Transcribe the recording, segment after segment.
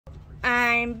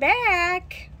I'm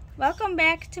back. Welcome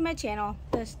back to my channel.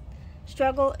 The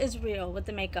struggle is real with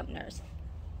the makeup nurse.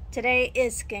 Today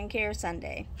is skincare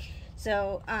Sunday.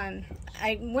 So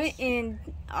I went in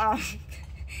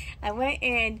I went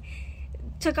and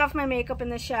took off my makeup in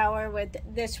the shower with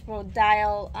this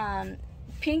Rodial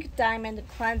Pink Diamond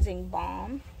Cleansing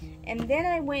Balm. And then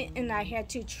I went and I had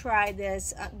to try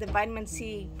this, the Vitamin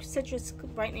C Citrus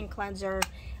Brightening Cleanser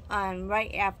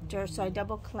right after. So I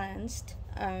double cleansed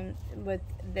with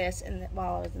this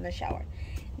while I was in the shower.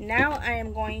 Now I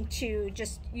am going to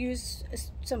just use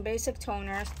some basic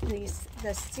toners, the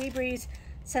Seabreeze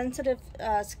Sensitive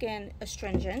Skin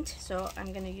Astringent. So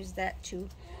I'm going to use that to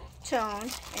tone,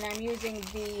 and I'm using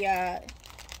the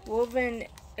Woven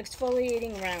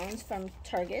Exfoliating Rounds from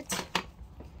Target.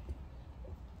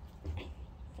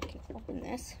 If I can open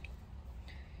this.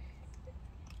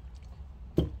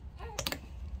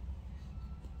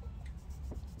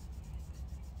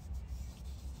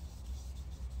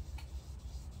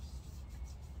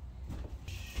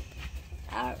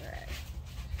 All right.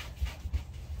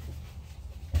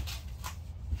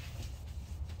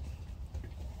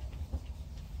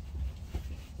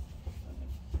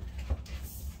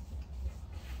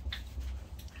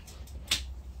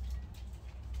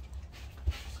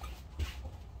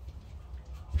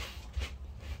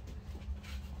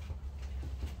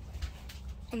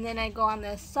 And then I go on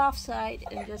the soft side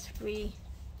and just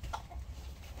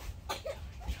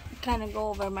kind of go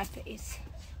over my face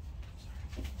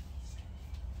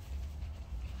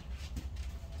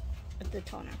with the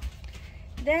toner.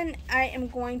 Then I am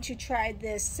going to try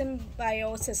this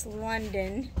Symbiosis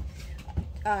London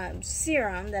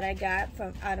serum that I got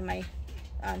from out of my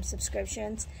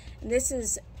subscriptions. And this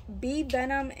is bee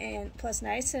venom and plus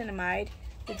niacinamide,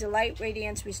 the Delight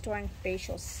Radiance Restoring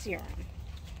Facial Serum.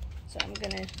 So I'm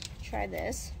gonna try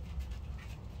this.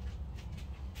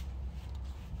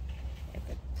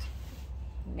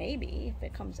 Maybe if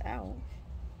it comes out.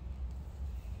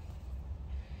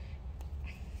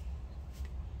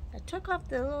 I took off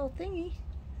the little thingy.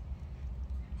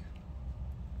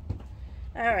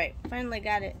 All right, finally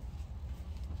got it,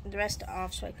 the rest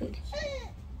off so I could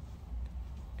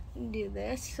do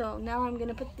this. So now I'm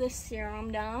gonna put this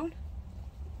serum down.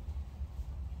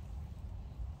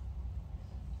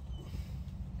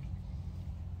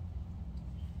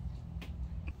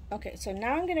 Okay, so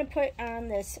now I'm gonna put on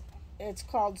this, it's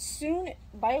called Soon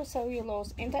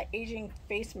Biocellulose Anti-Aging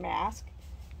Face Mask.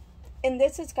 And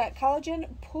this has got collagen,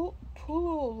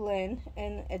 pullulan,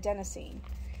 and adenosine.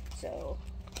 So,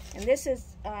 and this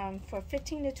is for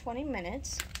 15 to 20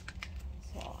 minutes.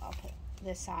 So I'll put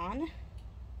this on.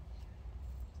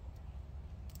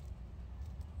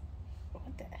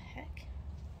 What the heck?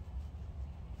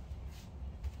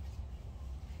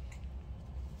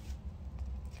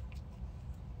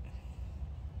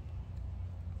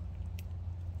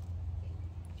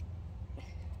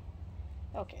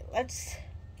 Okay, let's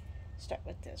start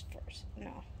with this first.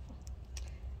 No,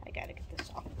 I gotta get this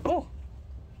off. Oh,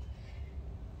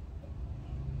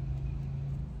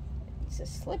 it's a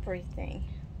slippery thing.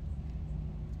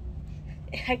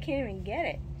 I can't even get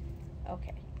it.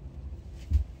 Okay.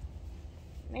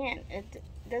 Man, it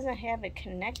doesn't have it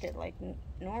connected like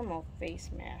normal face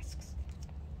masks.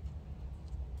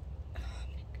 Oh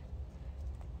my God.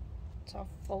 It's all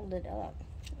folded up.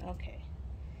 Okay.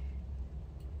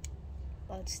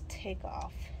 Let's take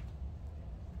off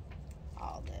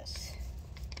all this.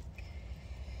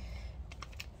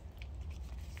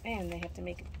 Man, they have to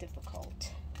make it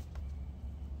difficult.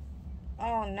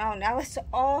 Oh no, now it's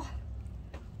all,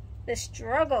 the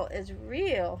struggle is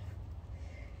real.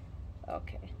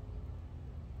 Okay.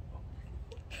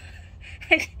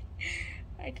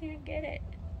 I can't get it.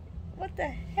 What the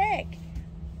heck?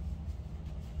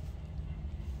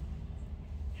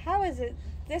 How is it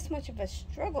this much of a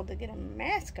struggle to get a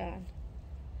mask on?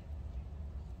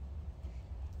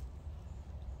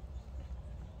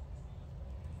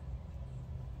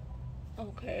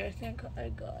 Okay, I think I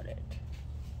got it.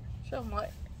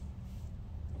 Somewhat.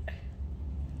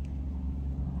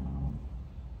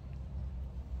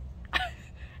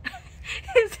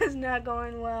 This is not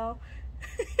going well.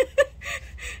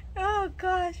 Oh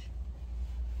gosh.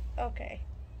 Okay.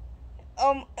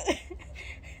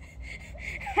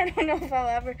 I don't know if I'll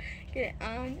ever get it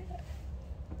on.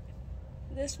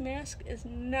 This mask is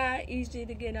not easy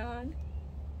to get on.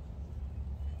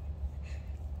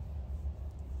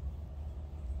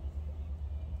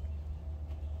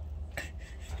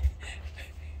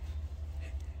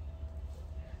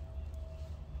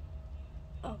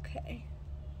 Okay.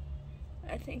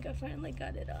 I think I finally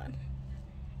got it on.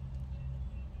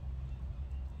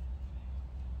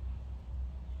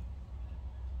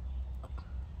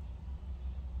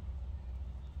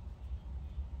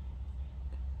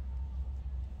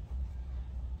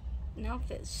 Now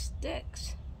if it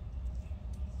sticks,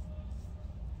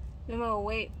 then we'll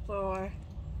wait for,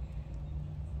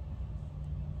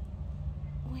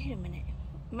 wait a minute.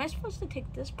 Am I supposed to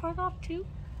take this part off too?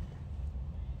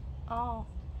 Oh,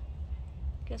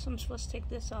 guess I'm supposed to take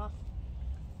this off.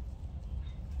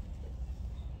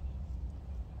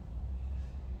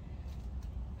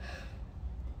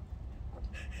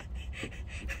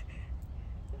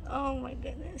 Oh my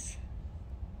goodness.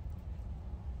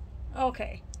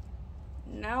 Okay,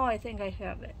 now I think I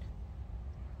have it.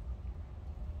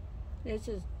 This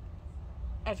is,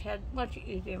 I've had much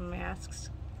easier masks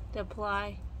to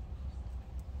apply.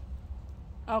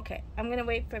 Okay, I'm gonna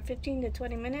wait for 15 to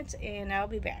 20 minutes and I'll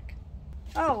be back.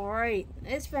 All right,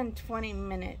 it's been 20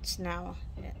 minutes now.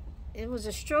 It was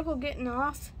a struggle getting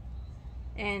off,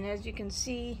 and as you can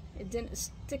see, it didn't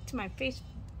stick to my face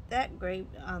that great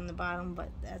on the bottom, but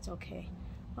that's okay.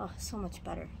 Oh, so much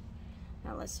better.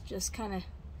 Now let's just kind of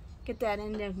get that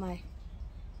into my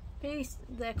face,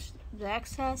 the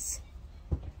excess.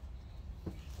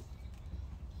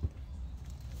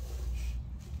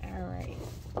 All right,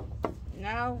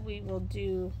 now we will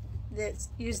do this.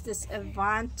 Use this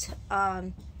Avant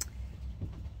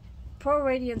Pro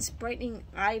Radiance Brightening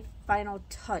Eye Final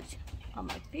Touch. Oh,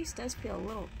 my face does feel a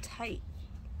little tight.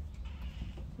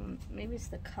 Maybe it's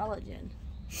the collagen.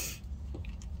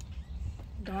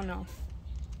 Don't know.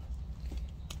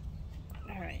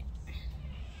 All right.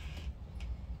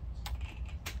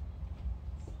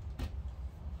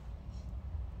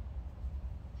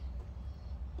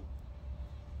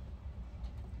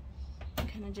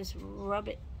 Kind of just rub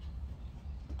it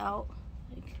out,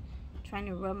 like trying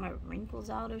to rub my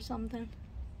wrinkles out or something.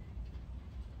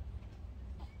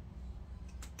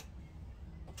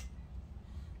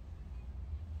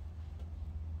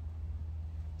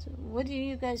 So what are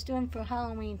you guys doing for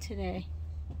Halloween today?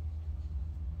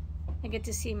 I get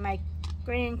to see my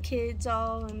grandkids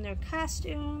all in their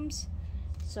costumes.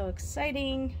 So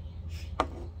exciting.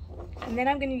 And then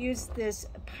I'm going to use this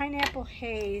Pineapple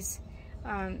Haze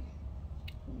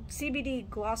CBD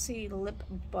Glossy Lip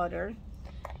Butter.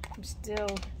 I'm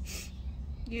still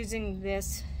using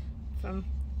this from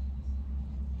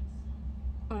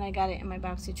when I got it in my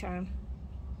BoxyCharm.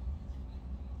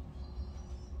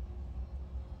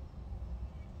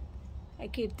 I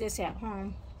keep this at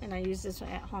home, and I use this one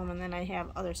at home, and then I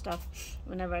have other stuff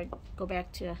whenever I go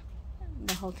back to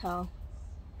the hotel.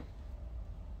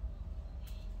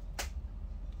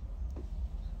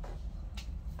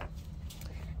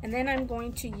 And then I'm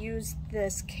going to use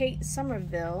this Kate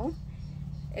Somerville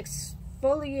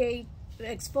Exfoliate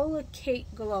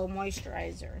Glow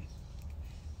Moisturizer.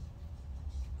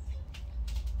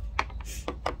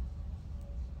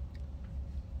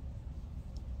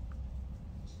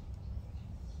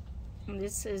 And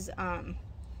this is my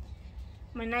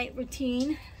night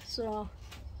routine. So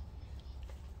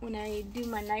when I do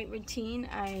my night routine,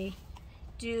 I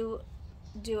do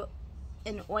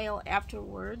an oil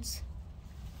afterwards.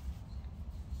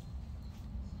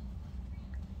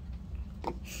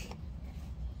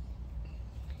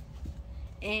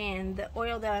 And the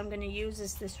oil that I'm going to use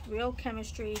is this Real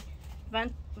Chemistry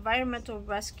Environmental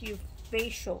Rescue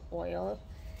Facial Oil.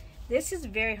 This is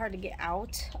very hard to get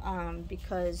out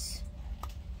because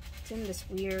it's in this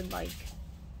weird like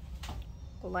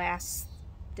glass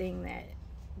thing that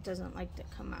doesn't like to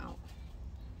come out.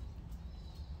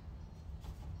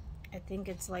 I think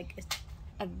it's like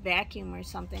a vacuum or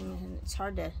something, and it's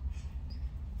hard to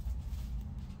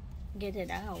get it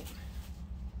out.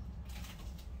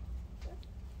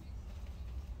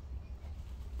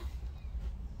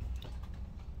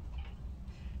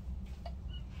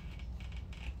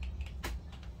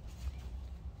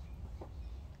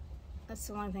 That's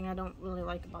the one thing I don't really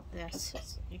like about this,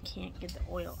 is you can't get the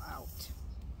oil out.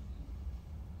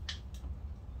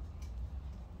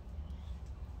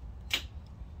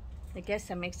 I guess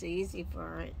that makes it easy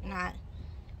for it not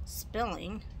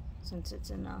spilling, since it's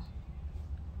in a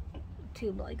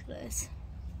tube like this.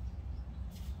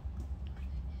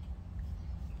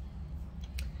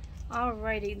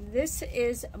 Alrighty, this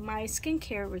is my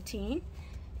skincare routine.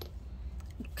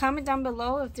 Comment down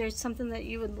below if there's something that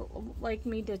you would like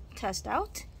me to test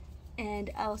out, and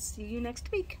I'll see you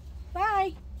next week.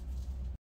 Bye!